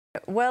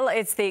Well,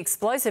 it's the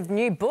explosive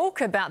new book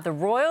about the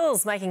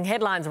royals making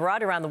headlines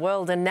right around the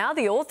world, and now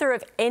the author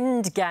of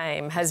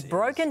Endgame has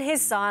broken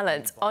his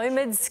silence.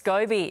 Omid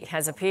Scobie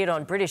has appeared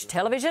on British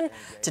television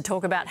to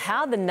talk about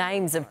how the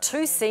names of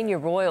two senior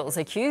royals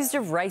accused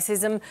of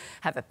racism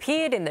have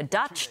appeared in the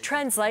Dutch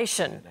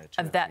translation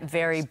of that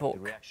very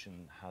book.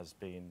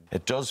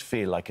 It does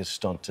feel like a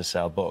stunt to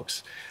sell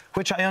books,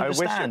 which I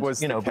understand. I wish it was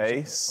the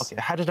case.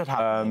 Okay, how did that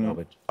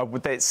happen?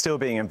 It's still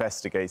being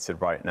investigated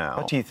right now.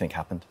 What do you think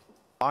happened?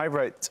 I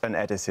wrote and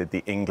edited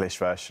the English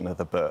version of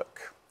the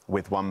book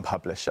with one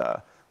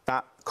publisher.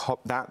 That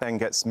then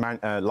gets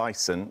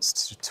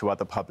licensed to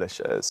other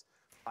publishers.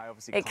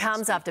 It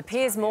comes after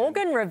Piers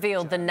Morgan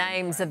revealed the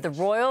names of the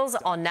royals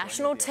on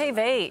national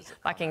TV.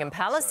 Buckingham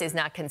Palace is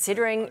now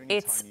considering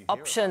its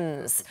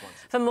options.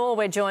 For more,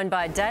 we're joined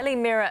by Daily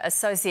Mirror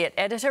Associate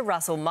Editor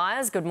Russell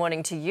Myers. Good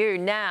morning to you.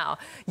 Now,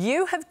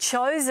 you have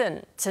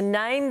chosen to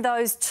name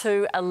those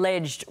two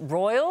alleged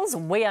royals.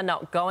 We are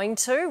not going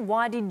to.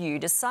 Why did you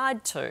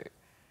decide to?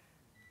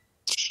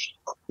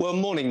 Well,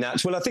 morning,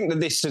 Nat. Well, I think that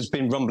this has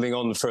been rumbling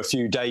on for a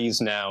few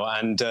days now,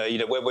 and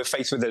we're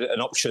faced with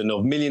an option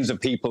of millions of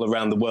people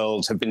around the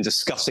world have been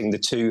discussing the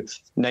two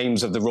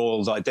names of the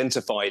royals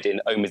identified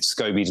in Omid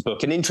Scobie's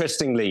book. And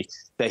interestingly,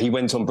 that he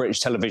went on British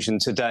television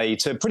today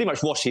to pretty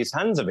much wash his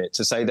hands of it,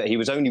 to say that he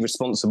was only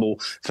responsible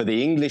for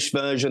the English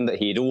version, that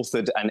he had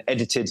authored and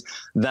edited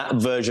that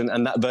version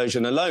and that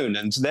version alone.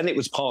 And then it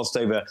was passed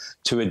over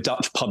to a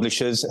Dutch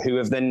publishers who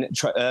have then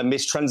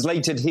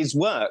mistranslated his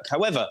work.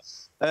 However,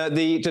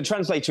 the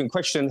translator in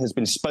question has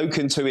been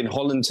spoken to in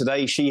Holland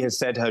today. She has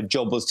said her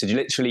job was to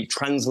literally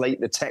translate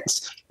the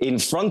text in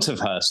front of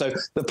her. So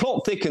the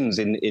plot thickens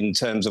in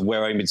terms of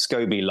where Omid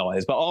Scobie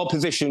lies. But our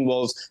position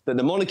was that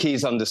the monarchy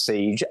is under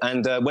siege.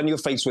 And when you're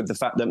faced with the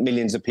fact that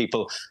millions of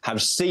people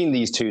have seen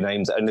these two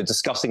names and are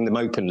discussing them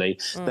openly,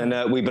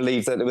 then we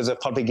believe that there was a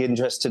public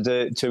interest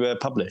to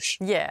publish.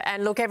 Yeah,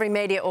 and look, every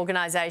media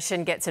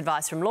organisation gets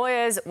advice from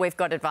lawyers. We've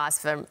got advice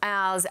from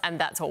ours, and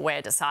that's what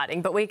we're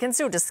deciding. But we can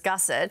still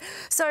discuss it.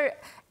 So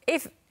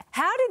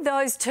how did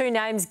those two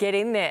names get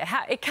in there?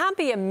 It can't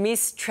be a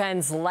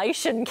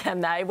mistranslation,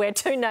 can they, where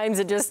two names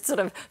are just sort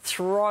of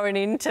thrown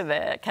into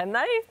there, can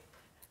they?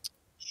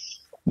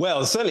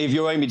 Well, certainly if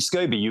you're Omid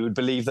Scobie, you would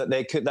believe that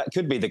that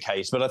could be the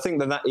case. But I think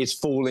that is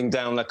falling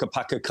down like a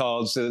pack of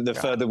cards the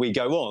further we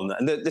go on.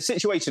 And the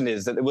situation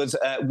is that there was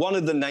one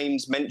of the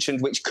names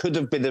mentioned which could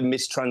have been a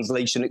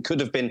mistranslation. It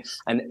could have been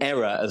an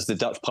error, as the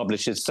Dutch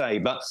publishers say.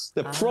 But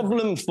the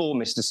problem for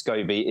Mr.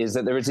 Scobie is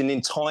that there is an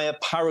entire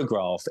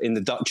paragraph in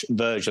the Dutch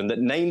version that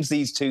names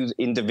these two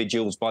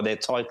individuals by their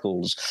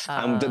titles.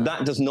 And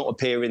that does not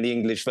appear in the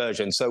English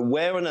version. So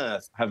where on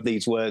earth have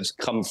these words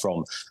come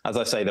from? As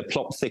I say, the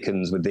plot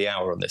thickens with the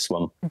hour on this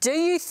one. Do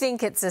you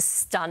think it's a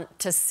stunt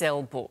to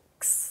sell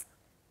books?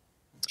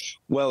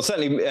 Well,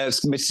 certainly, as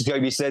Mr.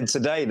 Scobie said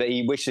today, that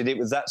he wished that it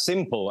was that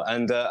simple,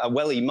 and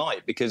well, he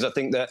might, because I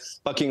think that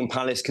Buckingham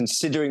Palace,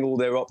 considering all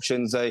their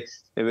options, they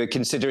were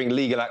considering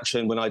legal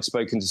action when I'd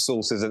spoken to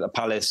sources at the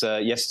palace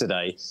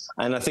yesterday.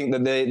 And I think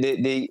that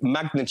the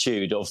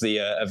magnitude of the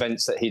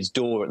events at his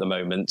door at the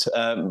moment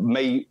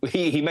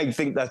he may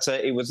think that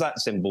it was that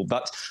simple,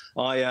 but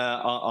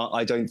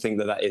I don't think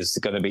that is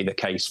going to be the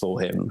case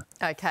for him.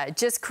 OK,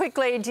 just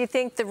quickly, do you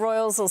think the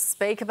royals will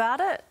speak about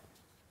it?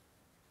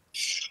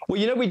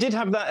 Well, we did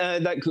have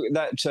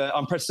that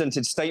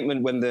unprecedented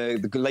statement when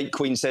the late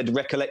Queen said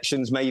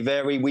recollections may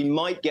vary. We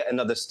might get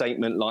another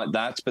statement like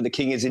that, but the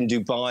King is in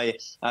Dubai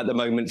at the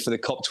moment for the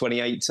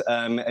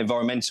COP28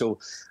 environmental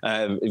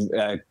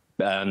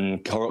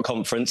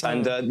conference,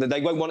 and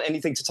they won't want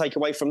anything to take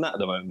away from that at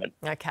the moment.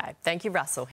 OK, thank you, Russell.